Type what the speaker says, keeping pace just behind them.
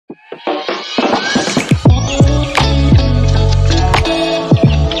Hi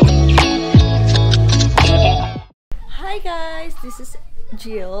guys, this is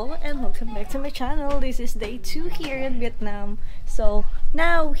Jill and welcome back to my channel. This is day 2 here in Vietnam. So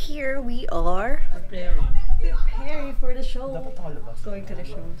now here we are preparing for the show. Going to the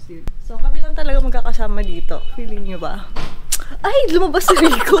show soon. So kami lang talaga magkakasama dito. Feeling nyo ba? Ay! Lumabas si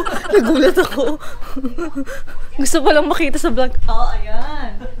Rico! Nagulat ako. Gusto pa lang makita sa vlog. Oh,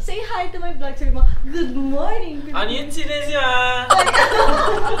 ayan! Say hi to my vlog. Sabi mo, good morning! Onion siya!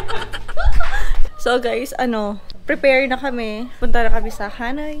 So guys, prepare na kami. Punta na kami sa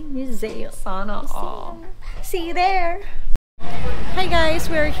Hanoi Museum. Sana all. See you there! Hi guys,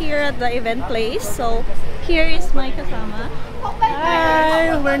 we're here at the event place. So, here is my kasama.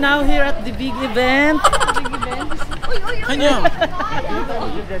 Hi! We're now here at the big event. Big event. 안녕!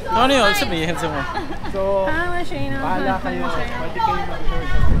 아니요, sabihin mo. So, bahala kayo. Pwede kayo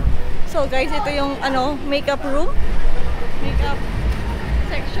mag-rehearsal. So guys, ito yung makeup room. Makeup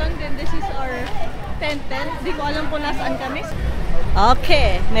section. Then this is our tent. Di ko alam kung nasaan kami.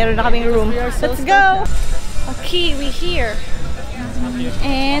 Okay, meron na kaming room. Let's go! Okay, we're here.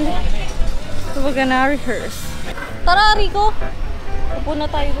 And we're gonna rehearse. Tara, Rico! Upo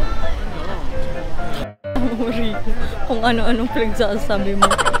na tayo doon. Rico, kung ano-anong pinagsasabi mo.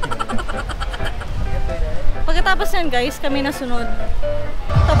 Pagkatapos yan guys, kami nasunod.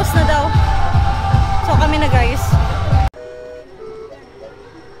 Tapos na daw. So kami na guys.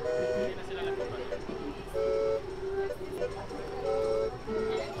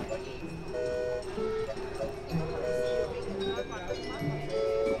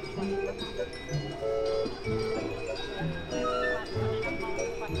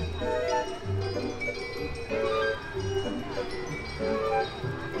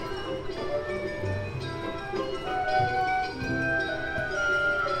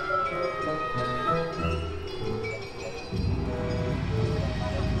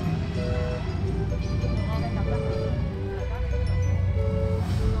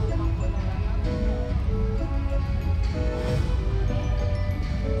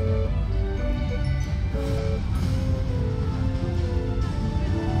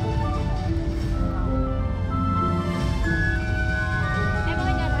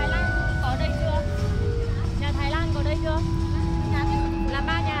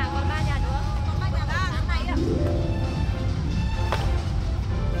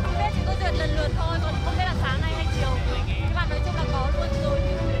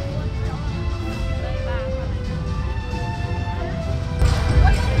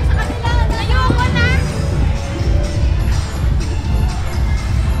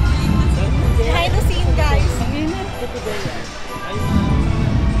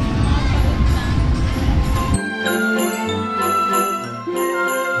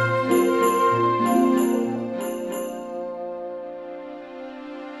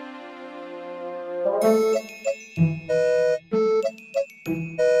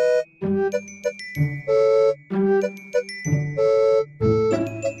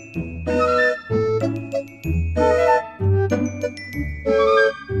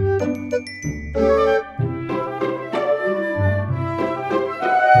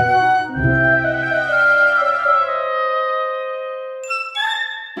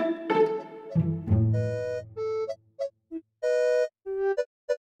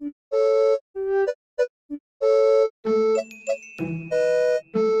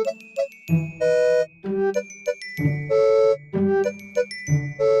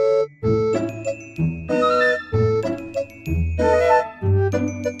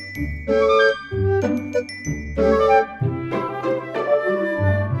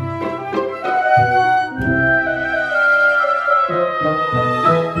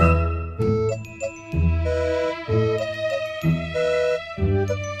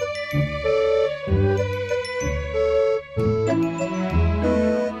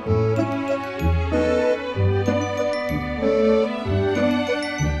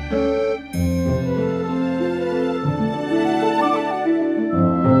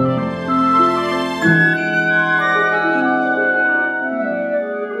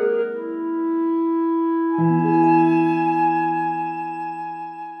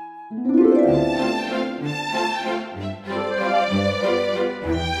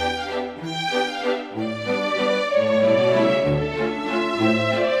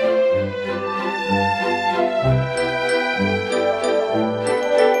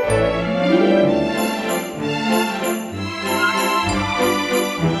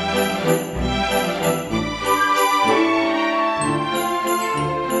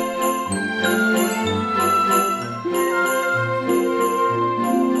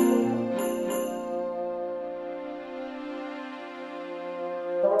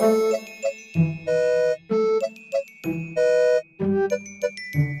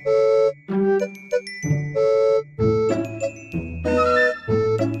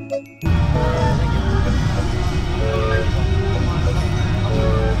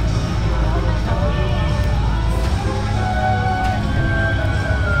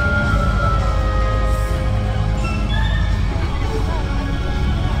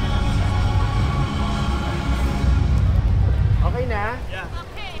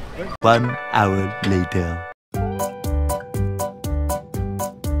 1 hour later.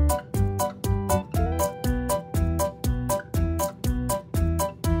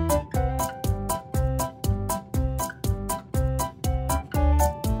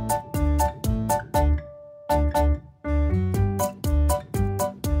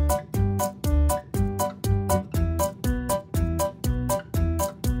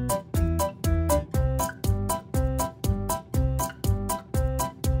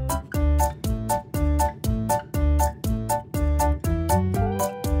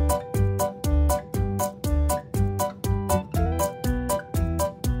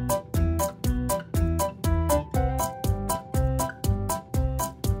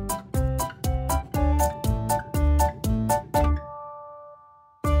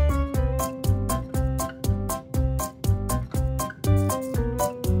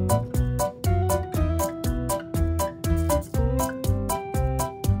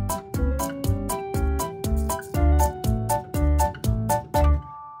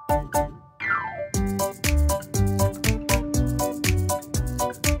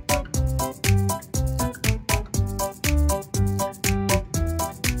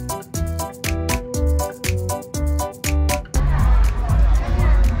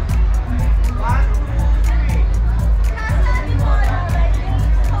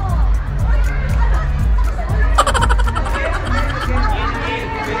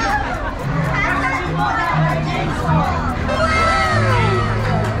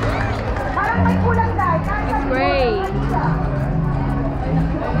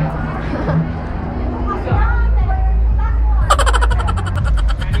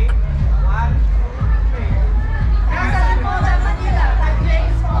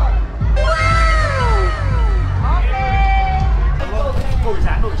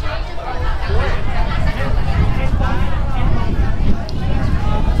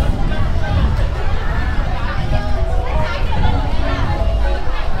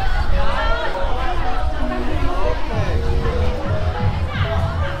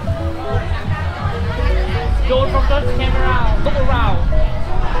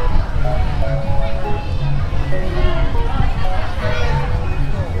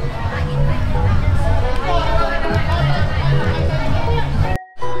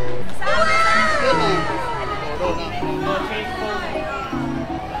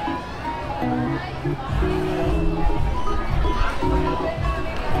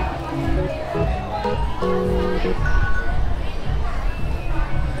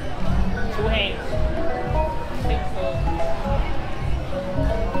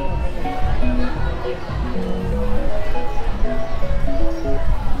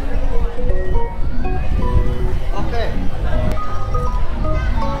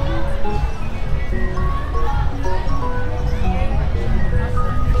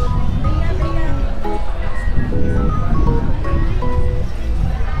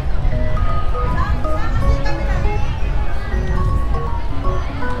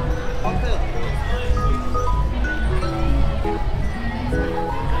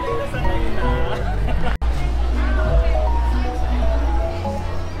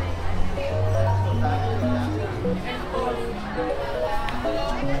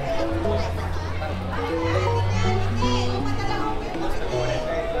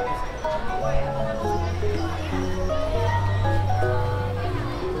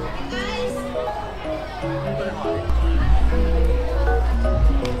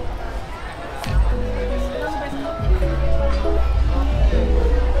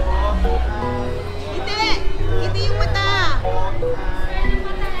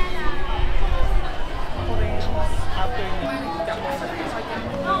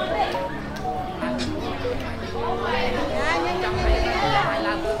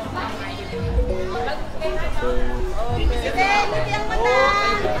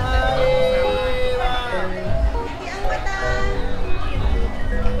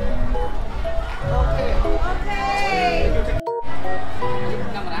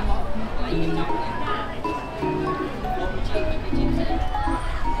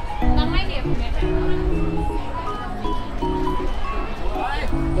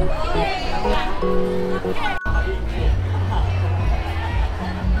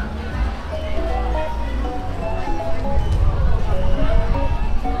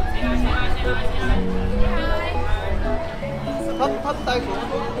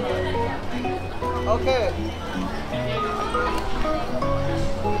 Okay.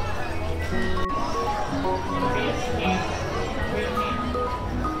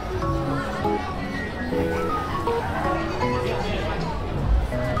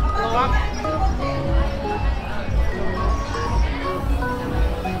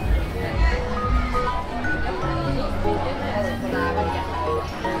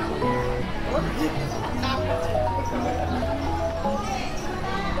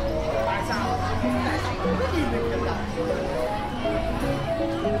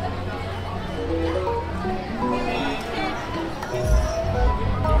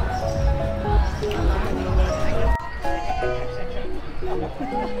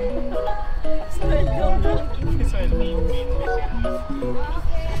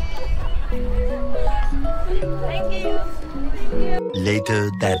 Thank you. Later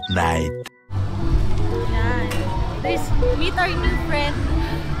that night. Yan. Let's meet our new friend.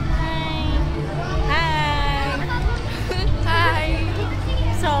 Hi. Hi. Hi.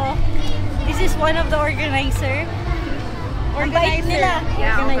 So, this is one of the organizer. Mabait nila.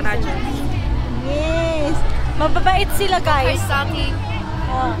 Yeah, organizer. Yes. Mababait sila, guys. Sati.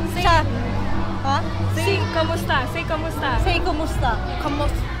 Oh, siya. Ha? Say kamusta. Say kamusta. Say kumusta.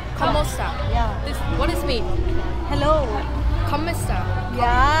 Kamusta. Yeah. What is mean? Hello. Kamusta.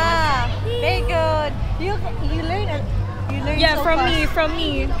 Yeah. Very good. You learn Yeah, so from fast.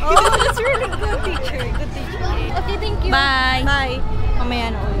 me. Oh, that's really good teacher. Good teacher. Okay, thank you. Bye. Bye.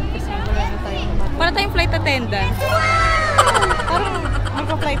 Mamaya na ulit kasi wala na tayong mag- Para tayong flight attendant. Parang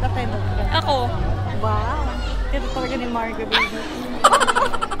magka-flight attendant ka. Ako. Wow. Ito talaga ni Margo, baby.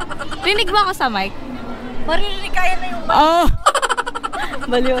 Rinig ba ako sa mic? Marinig kaya na yung Oh!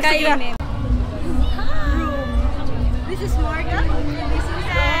 baliw. Sige na. Kainin. This is Marga. This is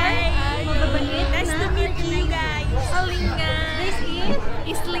Mababait. Nice to meet you guys. Alinga. This is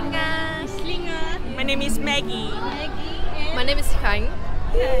Islinga. Islinga. My name is Maggie. Maggie. And My name is Kang.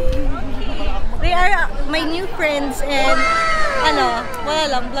 they are my new friends and wala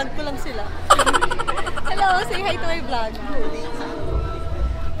lang, vlog ko lang sila. Hello, say hi to my vlog.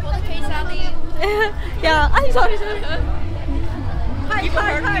 Okay, Sally. Yeah, ay sorry. Hi, Give a hi,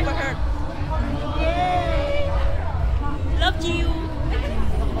 heart, hi. give a heart. Yay! Love you.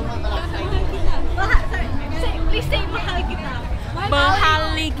 Please say mahal kita.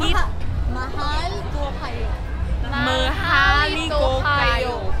 Mahali kit. Mahal ko kayo. Mahali ko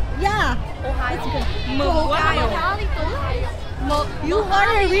kayo. Yeah. That's good. Mahali ko kayo. You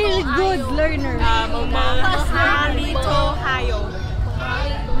are a really good learner. Mahali ko kayo.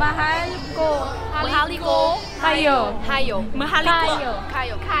 Mahal ko. Mahali ko Kayo. kayo. Mahali ko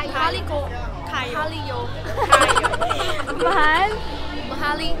kayo. Mahali ko kayo. Mahal.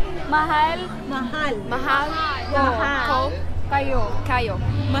 Mahali Mahal. Mahal. mahal ko Kayo. kayo.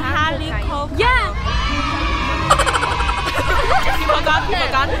 Mahali ko. Yeah. Himagan.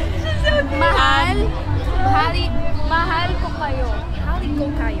 Mahal. Mahal ko kayo. Mahali ko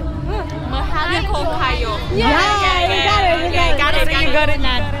kayo. Mahali ko kayo. Yeah. You got it. You got it. You got it,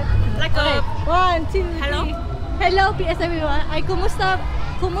 Nat. Like Okay. 1, 2, 3. Hello? Hello, PSW1. Ay, kumusta?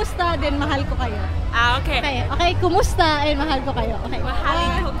 Kumusta din mahal ko kayo. Okay. Okay, kumusta and mahal ko kayo. Okay.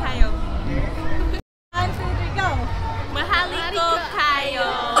 Mahali ko kayo. 1, 2, 3, go. Mahali ko kayo.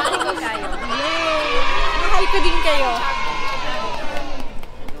 Mahali ko kayo. Yay! Mahal ko din kayo.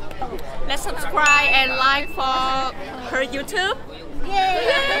 Let's subscribe and like for her YouTube. Yay!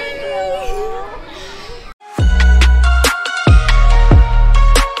 Thank you.